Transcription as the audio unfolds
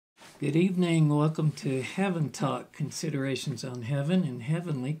Good evening. Welcome to Heaven Talk, Considerations on Heaven and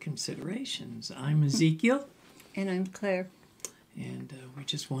Heavenly Considerations. I'm Ezekiel. And I'm Claire. And we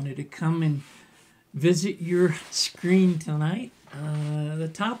just wanted to come and visit your screen tonight. The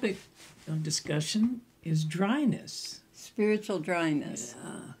topic of discussion is dryness. Spiritual dryness.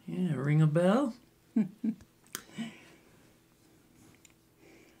 Yeah, ring a bell?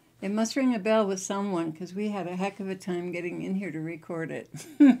 It must ring a bell with someone because we had a heck of a time getting in here to record it.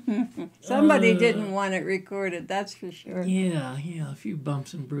 Somebody didn't want it recorded, that's for sure. Yeah, a few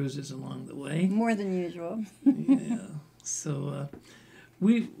bumps and bruises along the way. More than usual. Yeah, so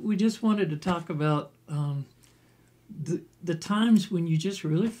we just wanted to talk about the times when you just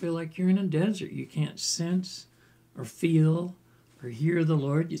really feel like you're in a desert. You can't sense or feel or hear the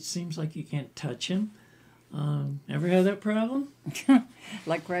Lord. It seems like you can't touch Him. Ever had that problem?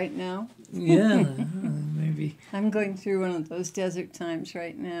 Like right now? Yeah, maybe. I'm going through one of those desert times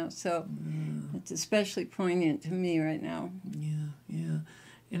right now, so it's especially poignant to me right now. Yeah.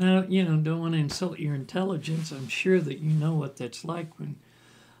 And I, don't want to insult your intelligence. I'm sure that you know what that's like. When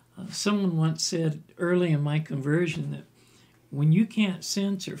someone once said early in my conversion that when you can't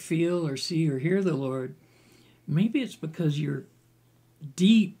sense or feel or see or hear the Lord, maybe it's because you're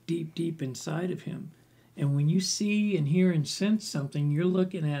deep inside of Him. And when you see and hear and sense something, you're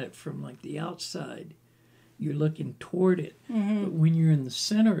looking at it from like the outside. You're looking toward it. Mm-hmm. But when you're in the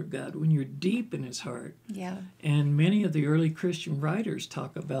center of God, when you're deep in His heart, and many of the early Christian writers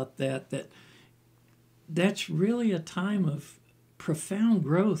talk about that's really a time of profound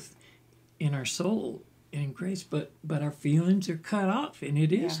growth in our soul and in grace. But our feelings are cut off, and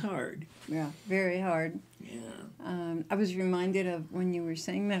it is hard. Yeah, very hard. Yeah. I was reminded of, when you were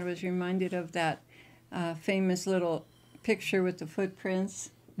saying that, I was reminded of that famous little picture with the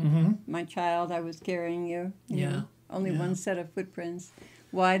footprints. Mm-hmm. My child, I was carrying you. Yeah. Only one set of footprints.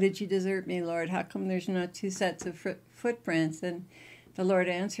 Why did you desert me, Lord? How come there's not two sets of footprints? And the Lord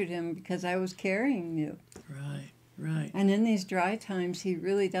answered him, because I was carrying you. Right. And in these dry times, He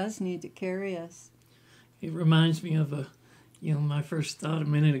really does need to carry us. It reminds me of my first thought a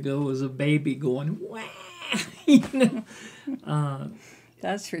minute ago was a baby going, wah!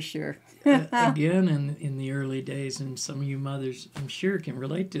 That's for sure. Again, in the early days, and some of you mothers, I'm sure, can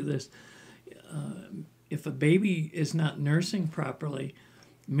relate to this. If a baby is not nursing properly,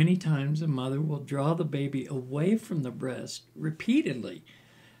 many times a mother will draw the baby away from the breast repeatedly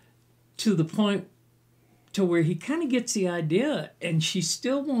to the point to where he kind of gets the idea, and she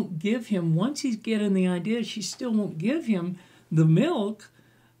still won't give him, once he's getting the idea, she still won't give him the milk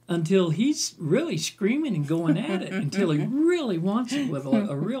until he's really screaming and going at it, until he really wants it with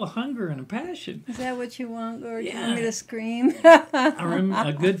a real hunger and a passion. Is that what you want, Lord? Yeah. You want me to scream? I remember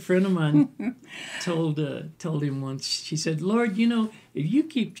a good friend of mine told him once, she said, Lord, if you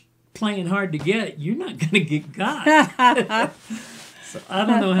keep playing hard to get, you're not going to get got. So I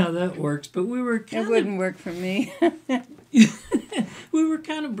don't know how that works, but we were It wouldn't work for me. We were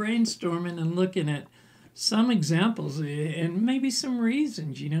kind of brainstorming and looking at some examples and maybe some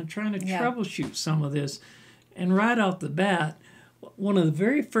reasons, trying to troubleshoot some of this. And right off the bat, one of the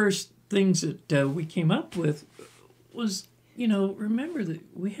very first things that we came up with was, remember that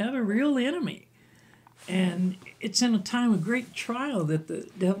we have a real enemy. And it's in a time of great trial that the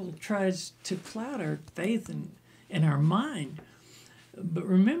devil tries to cloud our faith and our mind. But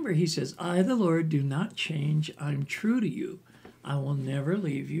remember, he says, I, the Lord, do not change. I'm true to you. I will never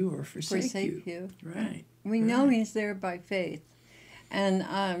leave you or forsake you. Right. We know He's there by faith.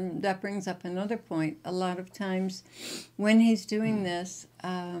 And that brings up another point. A lot of times when He's doing this,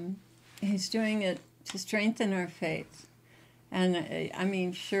 He's doing it to strengthen our faith. And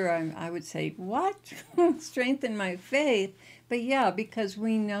I would say, what? Strengthen my faith? But yeah, because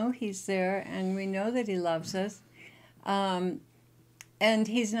we know He's there and we know that He loves us. And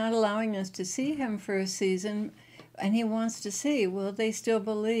He's not allowing us to see Him for a season. And He wants to see, will they still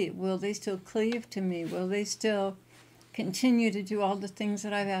believe? Will they still cleave to me? Will they still continue to do all the things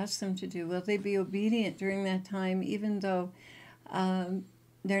that I've asked them to do? Will they be obedient during that time, even though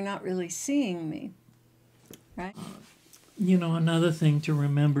they're not really seeing me? Right? Another thing to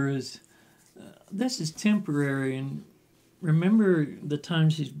remember is this is temporary. And remember the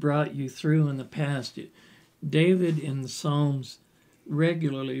times He's brought you through in the past. David in the Psalms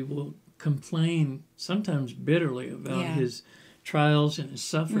regularly will complain, sometimes bitterly, about his trials and his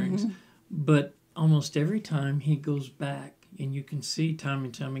sufferings, but almost every time he goes back, and you can see time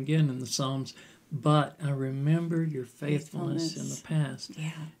and time again in the Psalms, but I remember your faithfulness in the past. Yeah.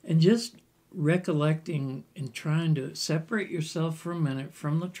 And just recollecting and trying to separate yourself for a minute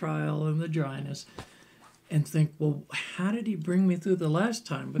from the trial and the dryness and think, well, how did he bring me through the last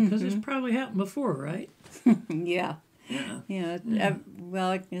time? Because it's probably happened before, right? Yeah. Yeah. Well,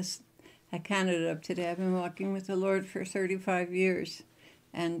 I guess I counted it up today. I've been walking with the Lord for 35 years,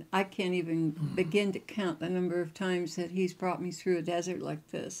 and I can't even begin to count the number of times that he's brought me through a desert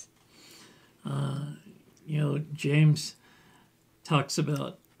like this. James talks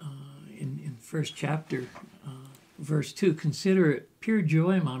about in first chapter, verse 2, consider it pure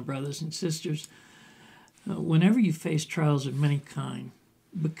joy, my brothers and sisters, whenever you face trials of many kind,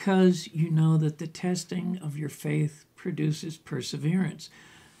 because you know that the testing of your faith produces perseverance.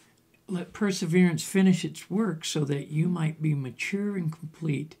 Let perseverance finish its work so that you might be mature and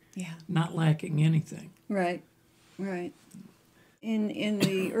complete, not lacking anything. Right. In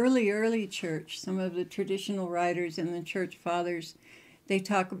the early church, some of the traditional writers and the church fathers, they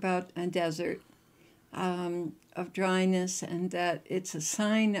talk about a desert of dryness, and that it's a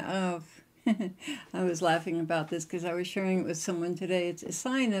sign of, I was laughing about this because I was sharing it with someone today, it's a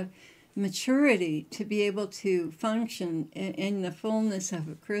sign of maturity to be able to function in the fullness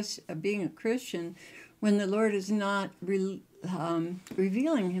of being a Christian when the Lord is not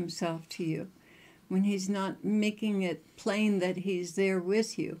revealing himself to you, when he's not making it plain that he's there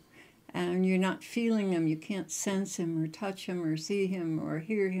with you, and you're not feeling him, you can't sense him or touch him or see him or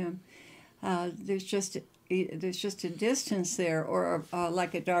hear him. There's just a distance there, or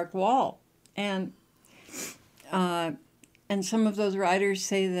like a dark wall. And some of those writers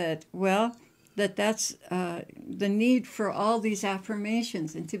say that, well, that's the need for all these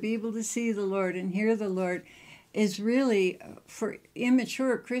affirmations and to be able to see the Lord and hear the Lord is really for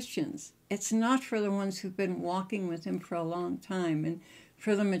immature Christians. It's not for the ones who've been walking with him for a long time. And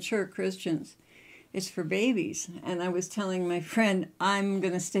for the mature Christians, it's for babies. And I was telling my friend, I'm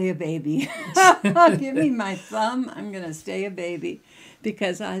going to stay a baby. Give me my thumb. I'm going to stay a baby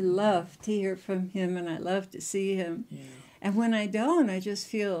because I love to hear from him and I love to see him. Yeah. And when I don't, I just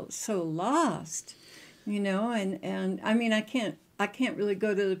feel so lost, and I mean, I can't really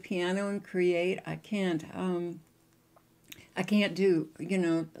go to the piano and create. I can't do,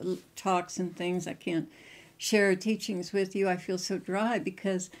 talks and things. I can't share teachings with you. I feel so dry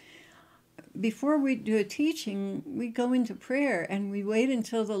because before we do a teaching, we go into prayer and we wait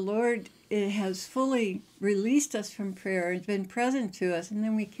until the Lord has fully released us from prayer and been present to us, and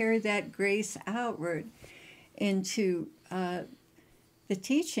then we carry that grace outward into the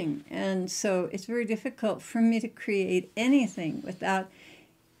teaching. And so it's very difficult for me to create anything without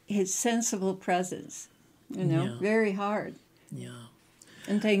his sensible presence, very hard. Yeah.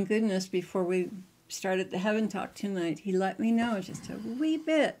 And thank goodness before we started the Heaven Talk tonight, he let me know just a wee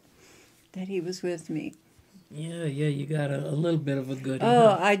bit that he was with me. Yeah, you got a little bit of a goodie.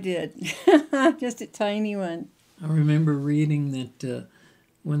 Oh, I did. Just a tiny one. I remember reading that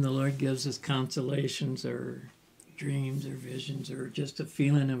when the Lord gives us consolations or dreams or visions or just a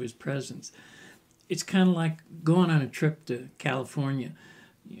feeling of his presence, it's kind of like going on a trip to California.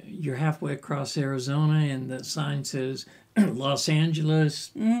 You're halfway across Arizona and the sign says Los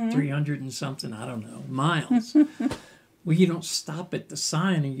Angeles, 300 and something, I don't know, miles. Well, you don't stop at the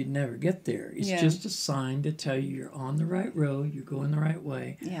sign and you'd never get there. It's just a sign to tell you you're on the right road, you're going the right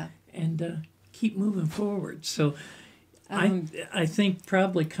way, and keep moving forward. So I think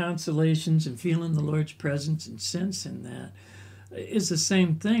probably consolations and feeling the Lord's presence and sensing that is the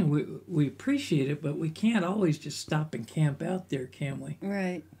same thing. We appreciate it, but we can't always just stop and camp out there, can we?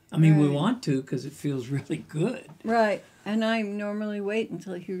 Right. I mean, we want to because it feels really good. Right. And I normally wait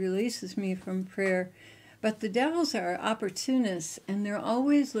until he releases me from prayer. But the devils are opportunists, and they're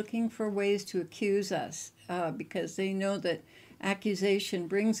always looking for ways to accuse us because they know that accusation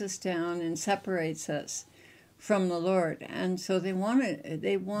brings us down and separates us from the Lord. And so they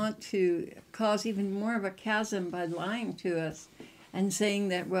want to cause even more of a chasm by lying to us and saying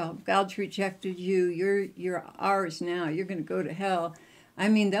that, well, God's rejected you, you're ours now, you're going to go to hell. I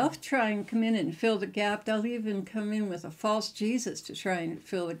mean, they'll try and come in and fill the gap. They'll even come in with a false Jesus to try and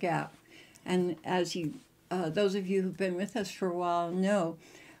fill the gap. And as those of you who've been with us for a while know,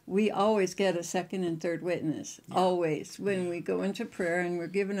 we always get a second and third witness, always, when we go into prayer and we're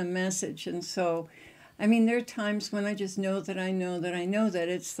given a message. And so, I mean, there are times when I just know that I know that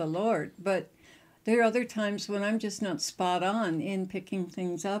it's the Lord, but there are other times when I'm just not spot on in picking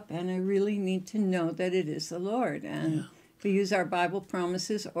things up, and I really need to know that it is the Lord. And we use our Bible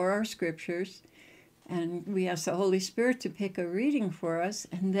promises or our scriptures, and we ask the Holy Spirit to pick a reading for us,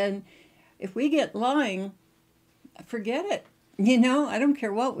 and then if we get lying, forget it. I don't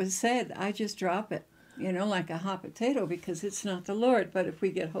care what was said. I just drop it, like a hot potato, because it's not the Lord. But if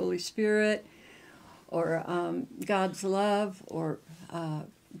we get Holy Spirit or God's love or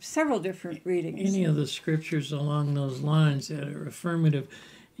several different readings. Any of the scriptures along those lines that are affirmative.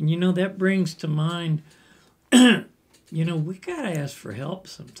 And that brings to mind, we got to ask for help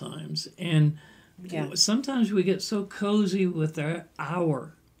sometimes. And sometimes we get so cozy with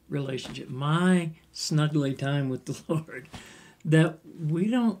our relationship, my snuggly time with the Lord, that we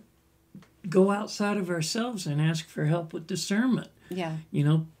don't go outside of ourselves and ask for help with discernment. Yeah.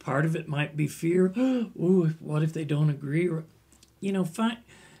 Part of it might be fear. Ooh, what if they don't agree? Or,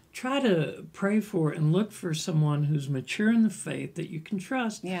 try to pray for and look for someone who's mature in the faith that you can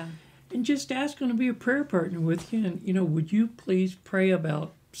trust. Yeah. And just ask them to be a prayer partner with you. And, would you please pray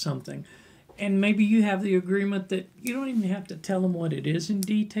about something? And maybe you have the agreement that you don't even have to tell them what it is in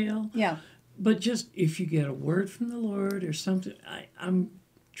detail. Yeah. But just if you get a word from the Lord or something, I'm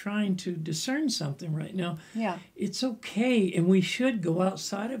trying to discern something right now. Yeah. It's okay, and we should go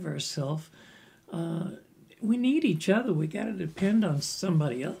outside of ourselves. We need each other. We got to depend on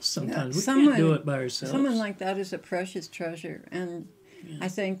somebody else sometimes. We can't do it by ourselves. Someone like that is a precious treasure, and I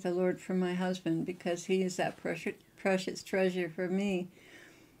thank the Lord for my husband because he is that precious treasure for me.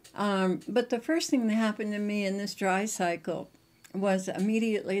 But the first thing that happened to me in this dry cycle was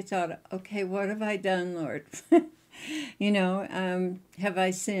immediately thought, okay, what have I done, Lord? Have I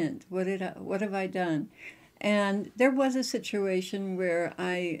sinned? What have I done? And there was a situation where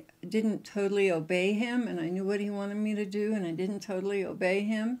I didn't totally obey him, and I knew what he wanted me to do, and I didn't totally obey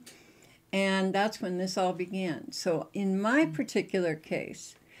him. And that's when this all began. So in my particular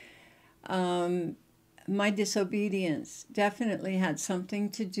case, my disobedience definitely had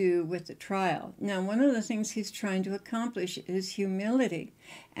something to do with the trial. Now, one of the things he's trying to accomplish is humility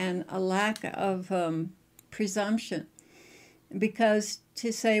and a lack of presumption. Because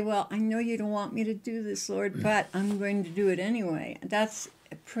to say, well, I know you don't want me to do this, Lord, but I'm going to do it anyway, that's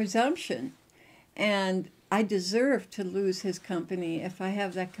presumption. And I deserve to lose his company if I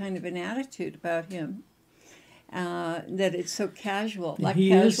have that kind of an attitude about him. That it's so casual, like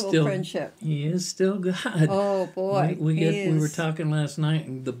casual friendship. He is still God. Oh boy, we were talking last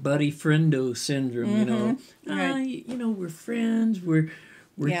night, the buddy friendo syndrome. Right. We're friends. We're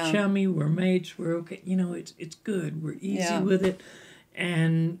chummy. We're mates. We're okay. It's good. We're easy with it,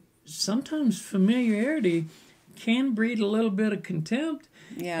 and sometimes familiarity can breed a little bit of contempt.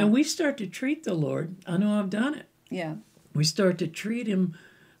 Yeah. And we start to treat the Lord. I know I've done it. Yeah. We start to treat him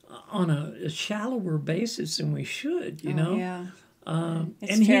on a shallower basis than we should, Yeah. And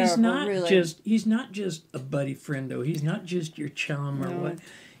terrible, he's not just a buddy friendo. He's not just your chum or what.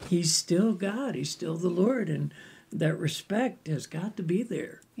 He's still God. He's still the Lord, and that respect has got to be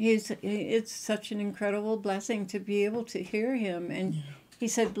there. It's such an incredible blessing to be able to hear him. And he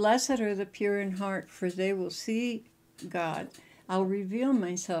said, "Blessed are the pure in heart, for they will see God. I'll reveal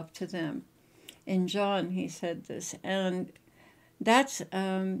myself to them." In John, he said this, and that's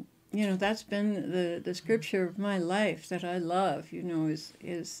that's been the scripture of my life that I love.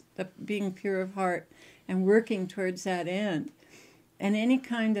 Is the being pure of heart and working towards that end. And any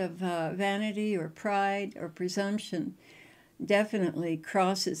kind of vanity or pride or presumption definitely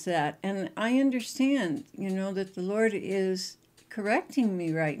crosses that. And I understand, that the Lord is correcting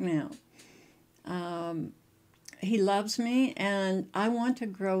me right now. He loves me, and I want to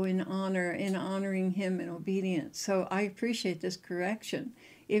grow in honor, in honoring him in obedience. So I appreciate this correction,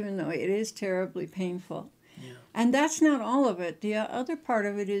 even though it is terribly painful. Yeah. And that's not all of it. The other part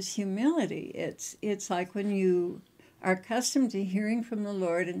of it is humility. It's like when you are accustomed to hearing from the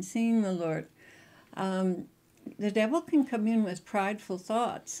Lord and seeing the Lord, the devil can come in with prideful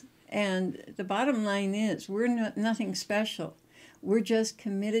thoughts. And the bottom line is we're nothing special. We're just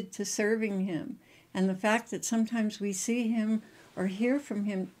committed to serving him. And the fact that sometimes we see him or hear from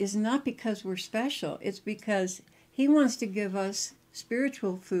him is not because we're special. It's because he wants to give us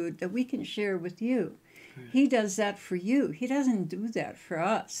spiritual food that we can share with you. Right. He does that for you. He doesn't do that for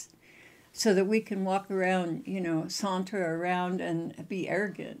us so that we can walk around, saunter around and be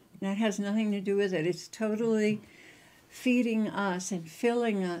arrogant. That has nothing to do with it. It's totally feeding us and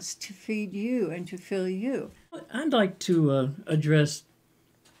filling us to feed you and to fill you. I'd like to address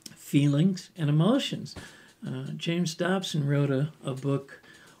feelings and emotions. James Dobson wrote a book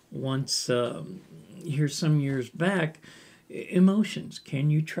once, here some years back, Emotions. Can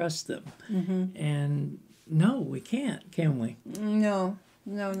you trust them? Mm-hmm. And no, we can't, can we? No,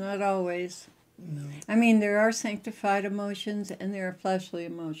 not always. No. I mean, there are sanctified emotions and there are fleshly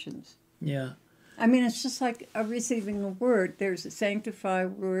emotions. Yeah. I mean, it's just like receiving a word. There's a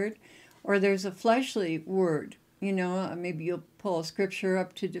sanctified word or there's a fleshly word. Maybe you'll pull a scripture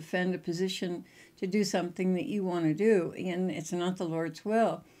up to defend a position, to do something that you want to do, and it's not the Lord's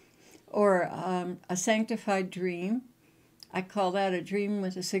will. Or a sanctified dream, I call that a dream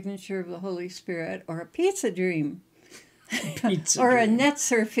with a signature of the Holy Spirit, or a pizza dream. Or a net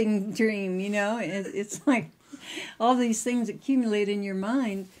surfing dream, you know. It's like all these things accumulate in your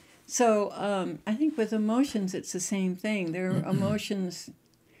mind. So I think with emotions, it's the same thing. There are emotions.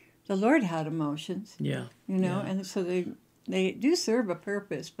 The Lord had emotions. Yeah. You know, and so they do serve a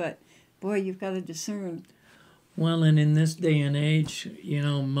purpose, but boy, you've got to discern. Well, and in this day and age, you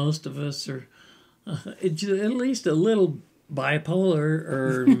know, most of us are at least a little bipolar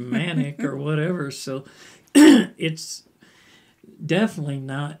or manic or whatever. So it's definitely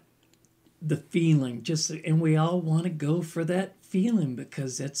not the feeling. And we all want to go for that feeling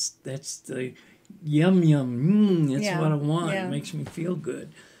because that's the yum yum. That's what I want. It makes me feel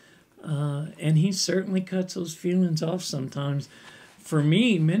good. And he certainly cuts those feelings off sometimes. For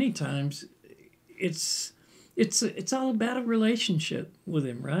me, many times, it's all about a relationship with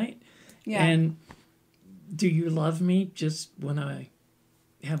him, right? Yeah. And do you love me just when I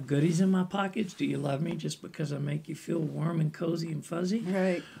have goodies in my pockets? Do you love me just because I make you feel warm and cozy and fuzzy?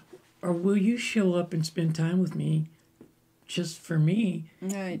 Right. Or will you show up and spend time with me just for me,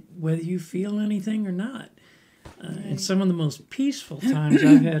 right, whether you feel anything or not? And some of the most peaceful times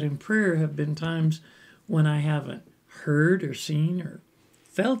I've had in prayer have been times when I haven't heard or seen or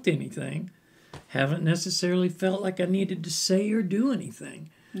felt anything, haven't necessarily felt like I needed to say or do anything.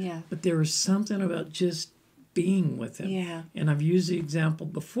 Yeah. But there was something about just being with him. Yeah. And I've used the example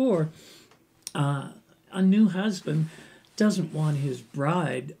before. A new husband doesn't want his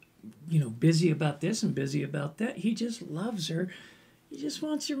bride, you know, busy about this and busy about that. He just loves her. He just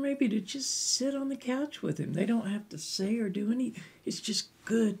wants her maybe to just sit on the couch with him. They don't have to say or do anything. It's just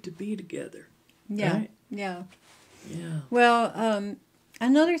good to be together. Yeah. Right? Yeah. Yeah. Well,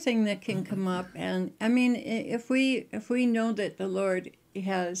 another thing that can come up, and I mean, if we know that the Lord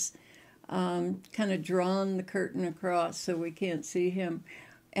has kind of drawn the curtain across so we can't see him,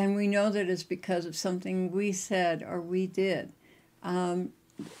 and we know that it's because of something we said or we did,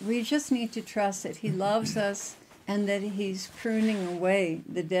 we just need to trust that he loves us and that he's pruning away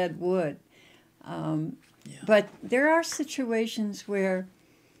the dead wood. But there are situations where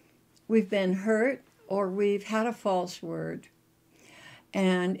we've been hurt or we've had a false word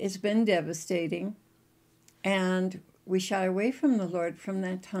and it's been devastating, and we shy away from the Lord from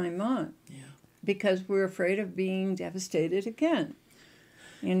that time on because we're afraid of being devastated again.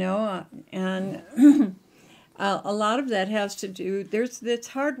 You know, and a lot of that has to do, it's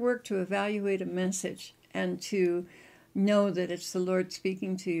hard work to evaluate a message and to know that it's the Lord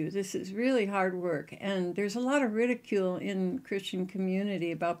speaking to you. This is really hard work. And there's a lot of ridicule in Christian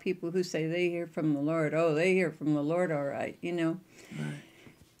community about people who say they hear from the Lord. Oh, they hear from the Lord, all right, you know. Right.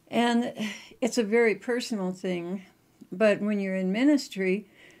 And it's a very personal thing. But when you're in ministry,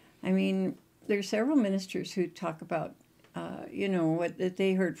 I mean, there's several ministers who talk about, you know, what that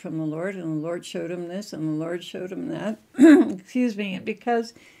they heard from the Lord, and the Lord showed them this, and the Lord showed them that. Excuse me.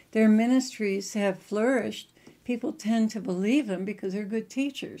 Because their ministries have flourished, people tend to believe them because they're good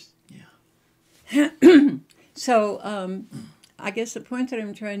teachers. Yeah. So I guess the point that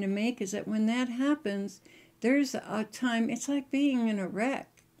I'm trying to make is that when that happens, there's a time, it's like being in a wreck,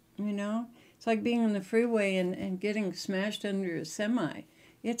 you know? It's like being on the freeway and getting smashed under a semi.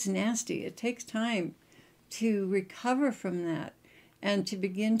 It's nasty. It takes time to recover from that and to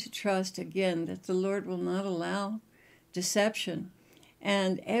begin to trust again that the Lord will not allow deception.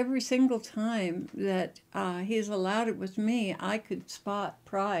 And every single time that he's allowed it with me, I could spot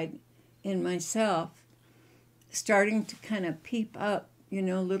pride in myself starting to kind of peep up, you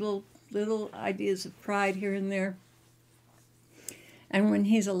know, little ideas of pride here and there. And when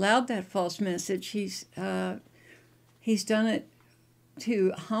he's allowed that false message, he's done it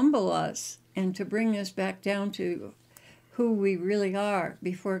to humble us and to bring us back down to who we really are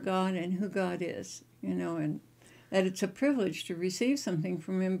before God and who God is, you know, and that it's a privilege to receive something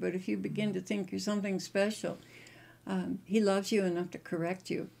from him. But if you begin to think you're something special, he loves you enough to correct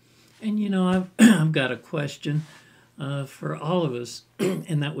you. And, you know, I've got a question for all of us,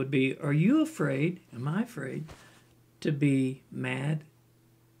 and that would be, are you afraid, am I afraid, to be mad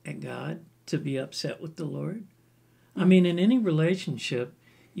at God, to be upset with the Lord? I mean, in any relationship,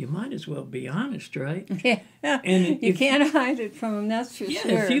 you might as well be honest, right? Yeah, and you can't hide it from him, that's for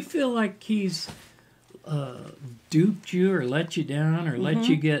sure. If you feel like he's duped you or let you down or let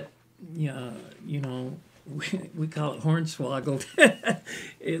you get, you know, we call it hornswoggled.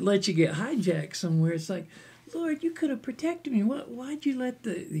 It lets you get hijacked somewhere. It's like, Lord, you could have protected me. Why'd you let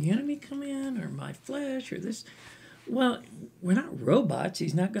the enemy come in, or my flesh, or this? Well, we're not robots.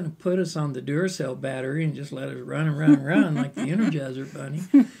 He's not going to put us on the Duracell battery and just let us run and run and run like the Energizer Bunny.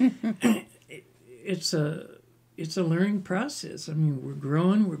 It's it's a learning process. I mean, we're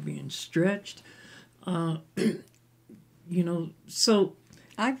growing, we're being stretched. So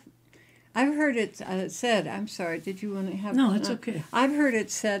I've heard it said. I'm sorry. Did you want to have? No, it's okay. I've heard it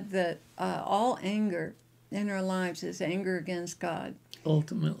said that all anger in our lives is anger against God.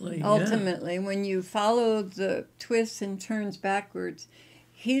 Ultimately, when you follow the twists and turns backwards,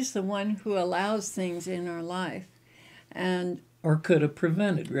 He's the one who allows things in our life, or could have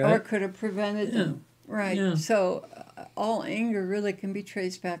prevented, right? Or could have prevented them, right? Yeah. So all anger really can be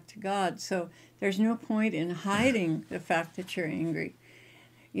traced back to God. So there's no point in hiding the fact that you're angry.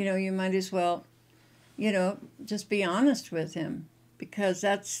 You might as well, just be honest with Him, because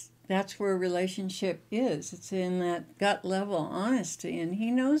that's where relationship is. It's in that gut level honesty, and He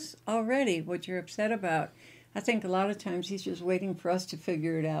knows already what you're upset about. I think a lot of times He's just waiting for us to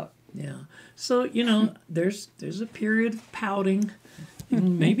figure it out. Yeah. So, there's a period of pouting,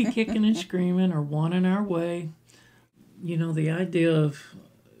 and maybe kicking and screaming or wanting our way. The idea of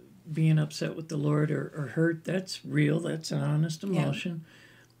being upset with the Lord or hurt, that's real. That's an honest emotion.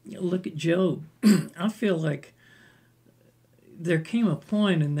 Yeah. Look at Job. I feel like there came a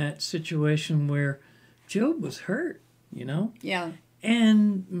point in that situation where Job was hurt, Yeah.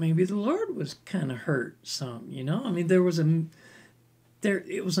 And maybe the Lord was kind of hurt some, I mean,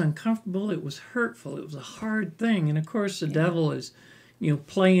 it was uncomfortable, it was hurtful, it was a hard thing. And of course the devil is,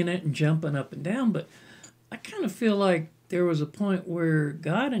 playing it and jumping up and down. But I kind of feel like there was a point where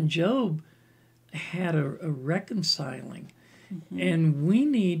God and Job had a reconciling. Mm-hmm. And we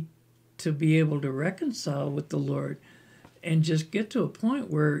need to be able to reconcile with the Lord and just get to a point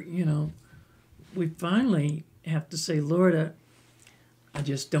where, we finally have to say, Lord, I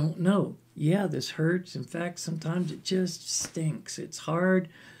just don't know. Yeah, this hurts. In fact, sometimes it just stinks. It's hard.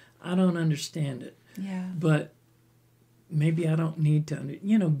 I don't understand it. Yeah. But maybe I don't need to,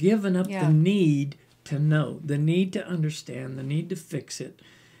 giving up the need to know, the need to understand, the need to fix it,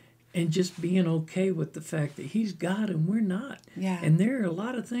 and just being okay with the fact that He's God and we're not. Yeah. And there are a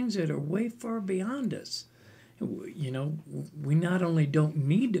lot of things that are way far beyond us. We not only don't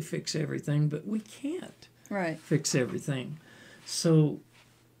need to fix everything, but we can't fix everything. So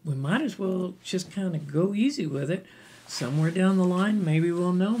we might as well just kind of go easy with it. Somewhere down the line, maybe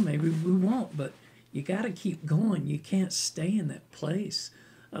we'll know, maybe we won't. But you got to keep going. You can't stay in that place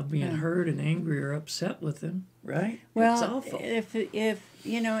of being hurt and angry or upset with Him, right? Well, it's awful. If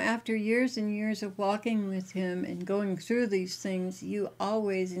after years and years of walking with Him and going through these things, you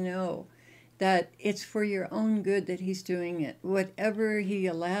always know that it's for your own good that He's doing it. Whatever He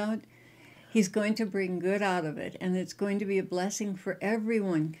allowed, He's going to bring good out of it, and it's going to be a blessing for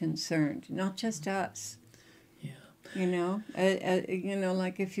everyone concerned, not just us. Yeah.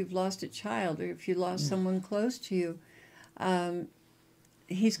 Like if you've lost a child or if you lost someone close to you,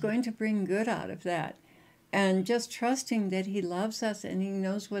 He's going to bring good out of that. And just trusting that He loves us and He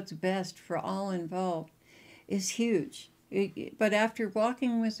knows what's best for all involved is huge. But after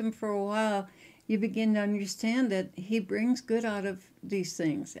walking with Him for a while, you begin to understand that He brings good out of these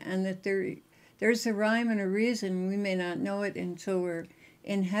things, and that there's a rhyme and a reason. We may not know it until we're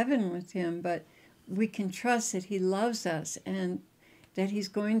in heaven with Him, but we can trust that He loves us and that He's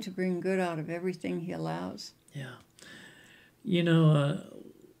going to bring good out of everything He allows. Yeah.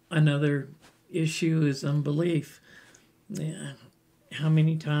 Another issue is unbelief. Yeah. How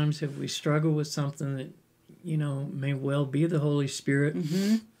many times have we struggled with something that, may well be the Holy Spirit,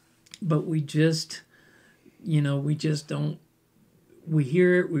 but we just don't. We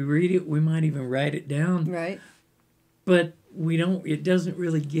hear it, we read it, we might even write it down. Right. But we don't, it doesn't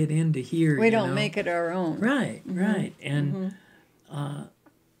really get into here. We don't make it our own. Right, right. And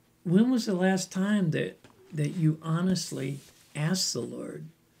when was the last time that you honestly asked the Lord,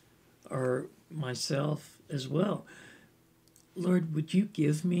 or myself as well, Lord, would you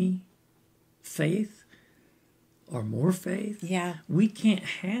give me faith? Or more faith. Yeah. We can't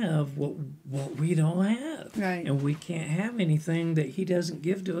have what we don't have. Right. And we can't have anything that He doesn't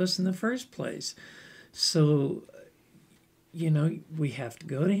give to us in the first place. So, we have to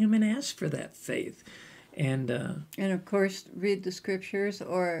go to Him and ask for that faith. And of course, read the Scriptures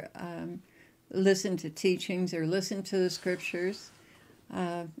or listen to teachings or listen to the Scriptures.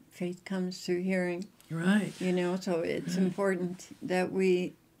 Faith comes through hearing. Right. So it's important that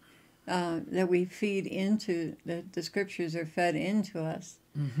we feed into, the Scriptures are fed into us.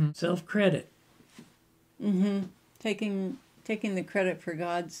 Mm-hmm. Self-credit. Mm-hmm. Taking the credit for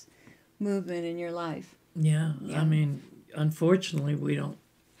God's movement in your life. Yeah. I mean, unfortunately, we don't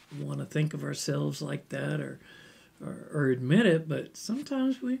want to think of ourselves like that or admit it, but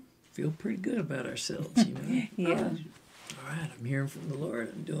sometimes we feel pretty good about ourselves, Yeah. all right, I'm hearing from the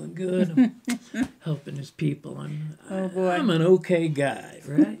Lord. I'm doing good. I'm helping His people. I'm an okay guy,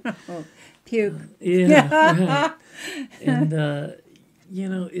 right? Oh, puke. Yeah, right. And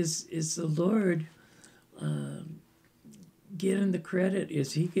is the Lord getting the credit?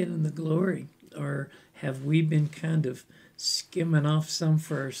 Is He getting the glory, or have we been kind of skimming off some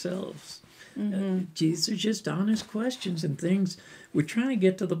for ourselves? These are just honest questions and things. We're trying to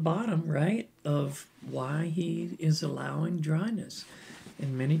get to the bottom, right, of why He is allowing dryness.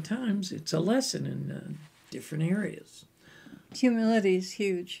 And many times it's a lesson in different areas. Humility is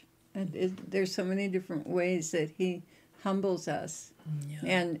huge. There's so many different ways that He humbles us. Yeah.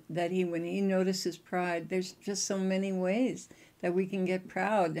 And that when He notices pride, there's just so many ways that we can get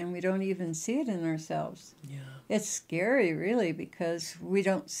proud and we don't even see it in ourselves. Yeah. It's scary, really, because we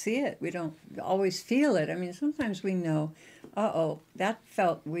don't see it. We don't always feel it. I mean, sometimes we know, that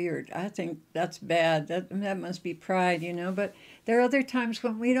felt weird. I think that's bad. That must be pride, But there are other times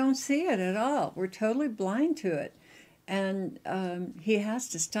when we don't see it at all. We're totally blind to it. And He has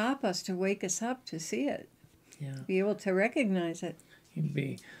to stop us to wake us up to see it. Yeah. Be able to recognize it. You'd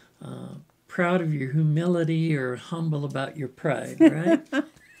be proud of your humility or humble about your pride, right?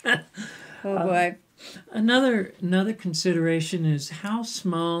 Oh, boy. Another consideration is, how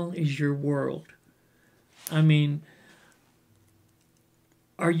small is your world? I mean,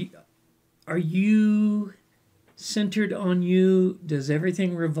 are you centered on you? Does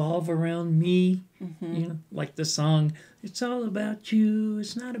everything revolve around me? Like the song, "It's all about you,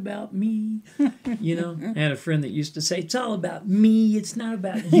 it's not about me." I had a friend that used to say, "It's all about me, it's not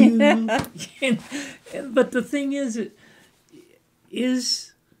about you." But the thing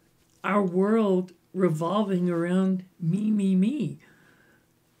is our world revolving around me?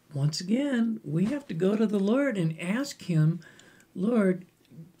 Once again, we have to go to the Lord and ask Him, "Lord,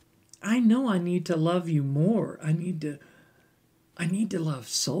 I know I need to love you more. I need to love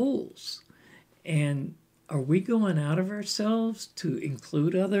souls." And are we going out of ourselves to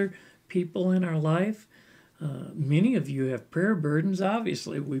include other people in our life? Many of you have prayer burdens.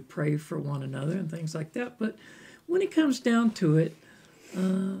 Obviously, we pray for one another and things like that. But when it comes down to it,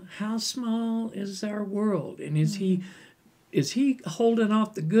 how small is our world? And is he holding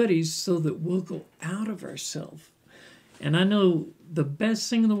off the goodies so that we'll go out of ourselves? And I know the best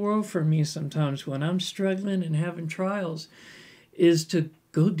thing in the world for me sometimes when I'm struggling and having trials is to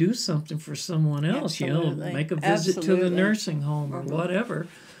go do something for someone else. Absolutely. Make a visit to the nursing home or whatever.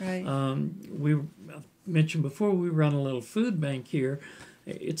 Right. We mentioned before, we run a little food bank here.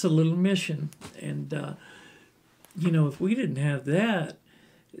 It's a little mission. And, if we didn't have that,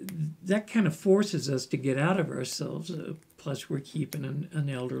 that kind of forces us to get out of ourselves. Plus, we're keeping an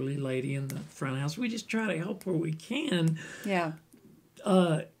elderly lady in the front house. We just try to help where we can. Yeah.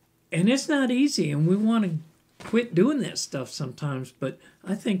 And it's not easy, and we want to quit doing that stuff sometimes. But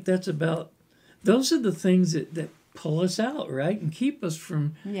I think those are the things that pull us out, right? And keep us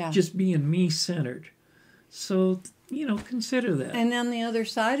from just being me-centered. So, consider that. And on the other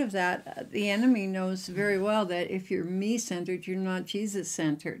side of that, the enemy knows very well that if you're me-centered, you're not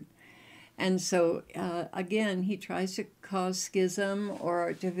Jesus-centered. And so, again, he tries to cause schism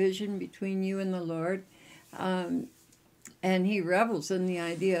or division between you and the Lord. And he revels in the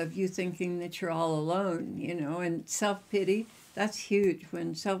idea of you thinking that you're all alone, and self-pity. That's huge.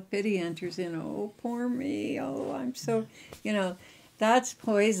 When self-pity enters in, "Oh, poor me. Oh, I'm so," that's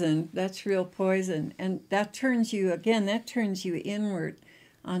poison. That's real poison. And that turns you inward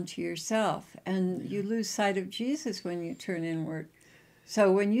onto yourself. And you lose sight of Jesus when you turn inward.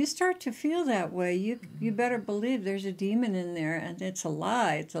 So when you start to feel that way, you better believe there's a demon in there, and it's a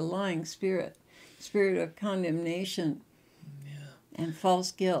lie. It's a lying spirit of condemnation and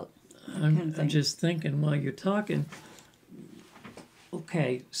false guilt. I'm just thinking while you're talking,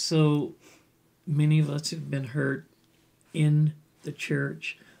 okay, so many of us have been hurt in the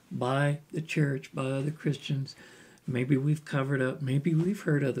church, by other Christians. Maybe we've covered up, maybe we've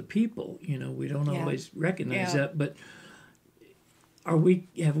hurt other people. We don't always recognize that, but have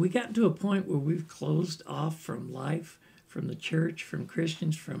we gotten to a point where we've closed off from life, from the church, from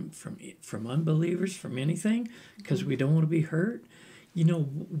Christians, from unbelievers, from anything, because we don't want to be hurt?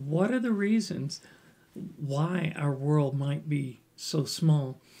 What are the reasons why our world might be so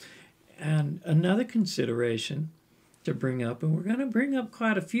small? And another consideration to bring up, and we're going to bring up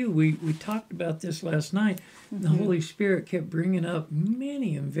quite a few. We talked about this last night. The Holy Spirit kept bringing up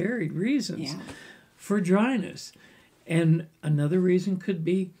many and varied reasons for dryness. And another reason could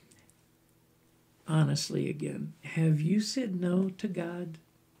be, honestly, again, have you said no to God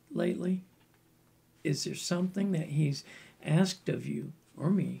lately? Is there something that He's asked of you, or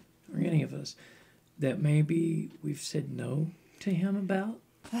me, or any of us, that maybe we've said no to him about?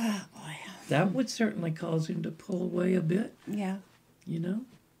 Oh, boy. That would certainly cause him to pull away a bit. Yeah. You know,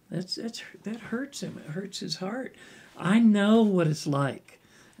 that hurts him. It hurts his heart. I know what it's like.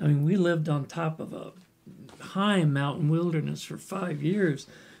 I mean, we lived on top of a high mountain wilderness for 5 years.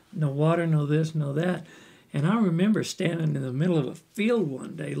 No water, no this, no that. And I remember standing in the middle of a field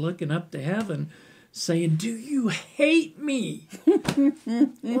one day looking up to heaven saying, "Do you hate me?" Boy,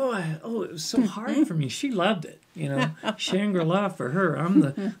 it was so hard for me. She loved it, you know. Shangri-La for her. I'm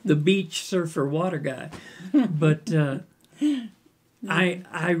the beach surfer water guy. But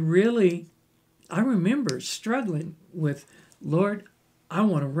I remember struggling with, Lord, I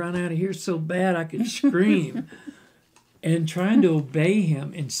want to run out of here so bad I could scream. And trying to obey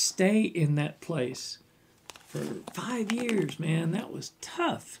him and stay in that place for 5 years, man, that was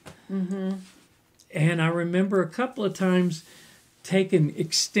tough. Mm-hmm. And I remember a couple of times taking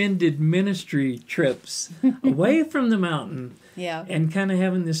extended ministry trips away from the mountain. Yeah. And kind of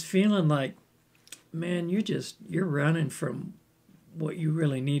having this feeling like, man, you're running from what you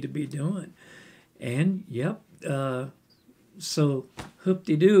really need to be doing. And, so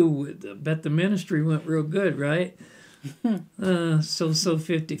hoop-de-doo, bet the ministry went real good, right? So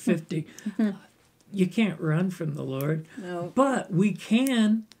 50-50. You can't run from the Lord. No. But we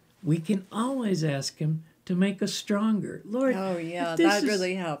can always ask him to make us stronger. Lord, oh yeah, that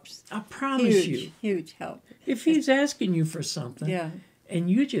really helps. I promise you. Huge help. If he's asking you for something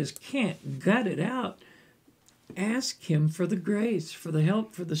and you just can't gut it out, ask him for the grace, for the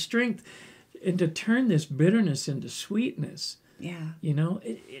help, for the strength, and to turn this bitterness into sweetness. Yeah. You know,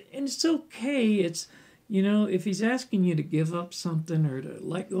 and it's okay. It's, you know, if he's asking you to give up something or to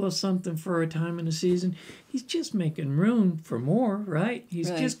let go of something for a time in a season, he's just making room for more, right? He's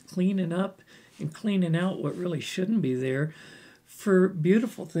just cleaning up and cleaning out what really shouldn't be there for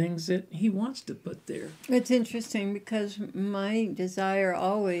beautiful things that he wants to put there. It's interesting because my desire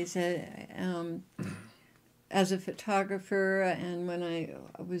always, as a photographer and when I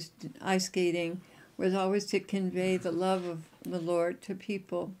was ice skating, was always to convey the love of the Lord to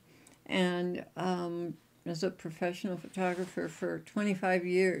people. And as a professional photographer for 25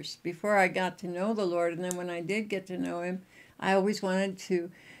 years, before I got to know the Lord, and then when I did get to know him, I always wanted to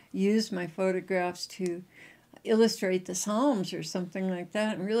use my photographs to illustrate the Psalms or something like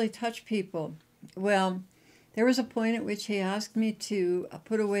that and really touch people. Well, there was a point at which he asked me to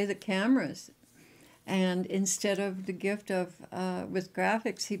put away the cameras. And instead of the gift of, with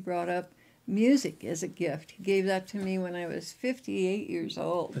graphics, he brought up music as a gift. He gave that to me when I was 58 years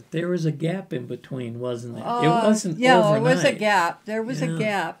old. But there was a gap in between, wasn't there? It wasn't overnight. It was a gap. There was a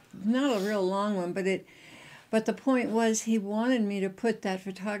gap. Not a real long one, but the point was he wanted me to put that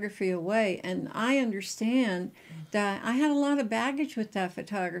photography away. And I understand that I had a lot of baggage with that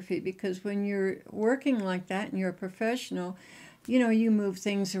photography because when you're working like that and you're a professional, you know, you move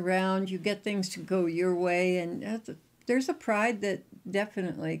things around, you get things to go your way, and there's a pride that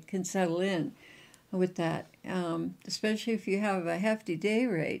definitely can settle in with that. Especially if you have a hefty day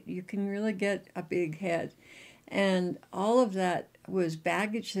rate, you can really get a big head. And all of that was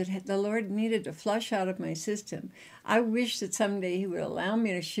baggage that the Lord needed to flush out of my system. I wish that someday he would allow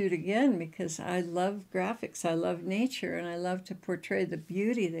me to shoot again because I love graphics, I love nature, and I love to portray the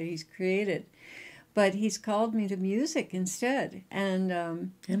beauty that he's created. But he's called me to music instead, and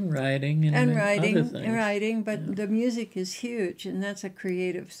writing and writing, other things. Writing. But the music is huge, and that's a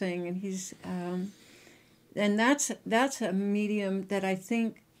creative thing. And he's, and that's a medium that I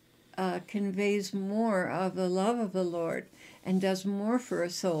think conveys more of the love of the Lord and does more for a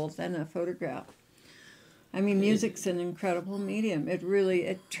soul than a photograph. I mean, music's an incredible medium.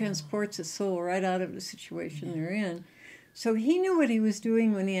 It transports a soul right out of the situation they're in. So he knew what he was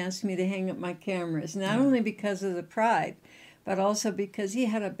doing when he asked me to hang up my cameras, not only because of the pride, but also because he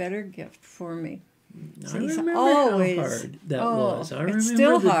had a better gift for me. So I remember how hard that was. I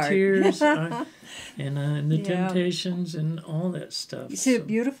remember the tears and the temptations and all that stuff. You see a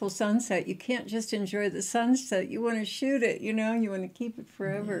beautiful sunset. You can't just enjoy the sunset. You want to shoot it, you know. You want to keep it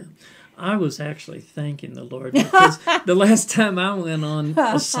forever. Yeah. I was actually thanking the Lord because the last time I went on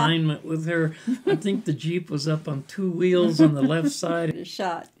assignment with her, I think the Jeep was up on 2 wheels on the left side. A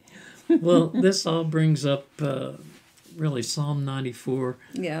shot. Well, this all brings up really Psalm 94.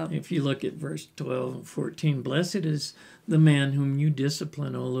 Yeah. If you look at verse 12 and 14, blessed is the man whom you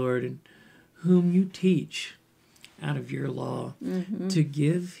discipline, O Lord, and whom you teach out of your law to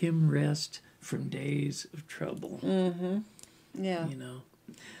give him rest from days of trouble. Yeah. You know.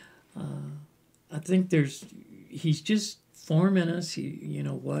 I think he's just forming us. You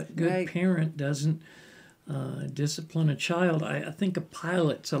know what? Good parent doesn't discipline a child. I think of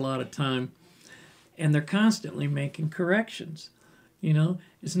pilots a lot of time, and they're constantly making corrections. You know,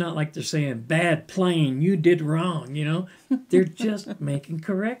 it's not like they're saying, bad plane, you did wrong, you know. They're just making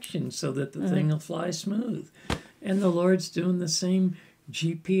corrections so that the thing will fly smooth. And the Lord's doing the same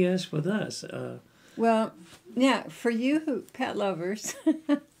GPS with us. Well, yeah, for you pet lovers,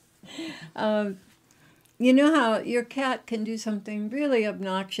 you know how your cat can do something really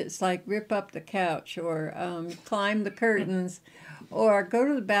obnoxious, like rip up the couch or climb the curtains or go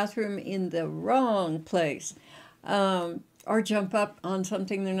to the bathroom in the wrong place. Or jump up on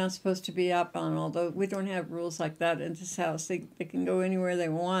something they're not supposed to be up on, although we don't have rules like that in this house. They can go anywhere they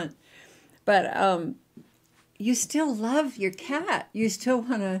want. But you still love your cat. You still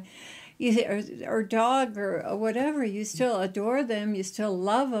want to, or dog or whatever. You still adore them. You still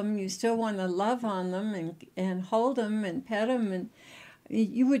love them. You still want to love on them and hold them and pet them. And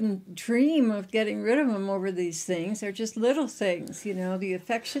you wouldn't dream of getting rid of them over these things. They're just little things, you know. The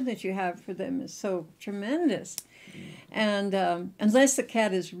affection that you have for them is so tremendous. And unless the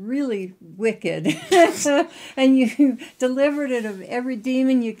cat is really wicked and you delivered it of every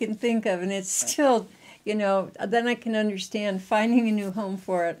demon you can think of, and it's still, you know, then I can understand finding a new home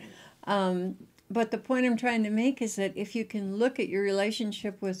for it. But the point I'm trying to make is that if you can look at your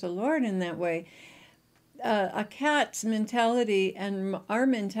relationship with the Lord in that way, a cat's mentality and our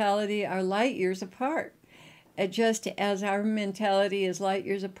mentality are light years apart. Just as our mentality is light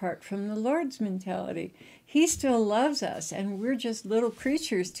years apart from the Lord's mentality. He still loves us, and we're just little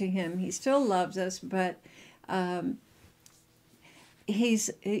creatures to him. He still loves us, but even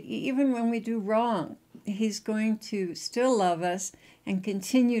when we do wrong, he's going to still love us and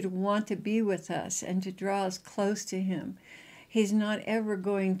continue to want to be with us and to draw us close to him. He's not ever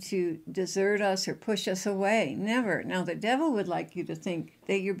going to desert us or push us away. Never. Now, the devil would like you to think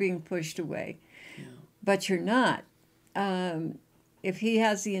that you're being pushed away. But you're not. If he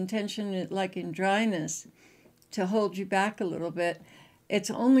has the intention, like in Dryness, to hold you back a little bit, it's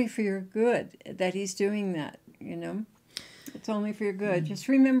only for your good that he's doing that, you know? It's only for your good. Just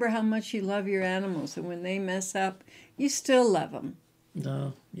remember how much you love your animals, and when they mess up, you still love them.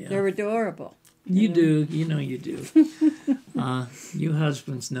 No, yeah. They're adorable. You do. You know you do. You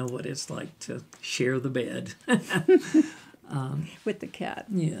husbands know what it's like to share the bed. With the cat.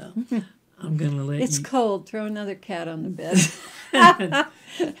 Yeah. I'm going to let It's you... cold. Throw another cat on the bed. Yeah,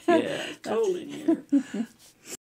 it's cold in here.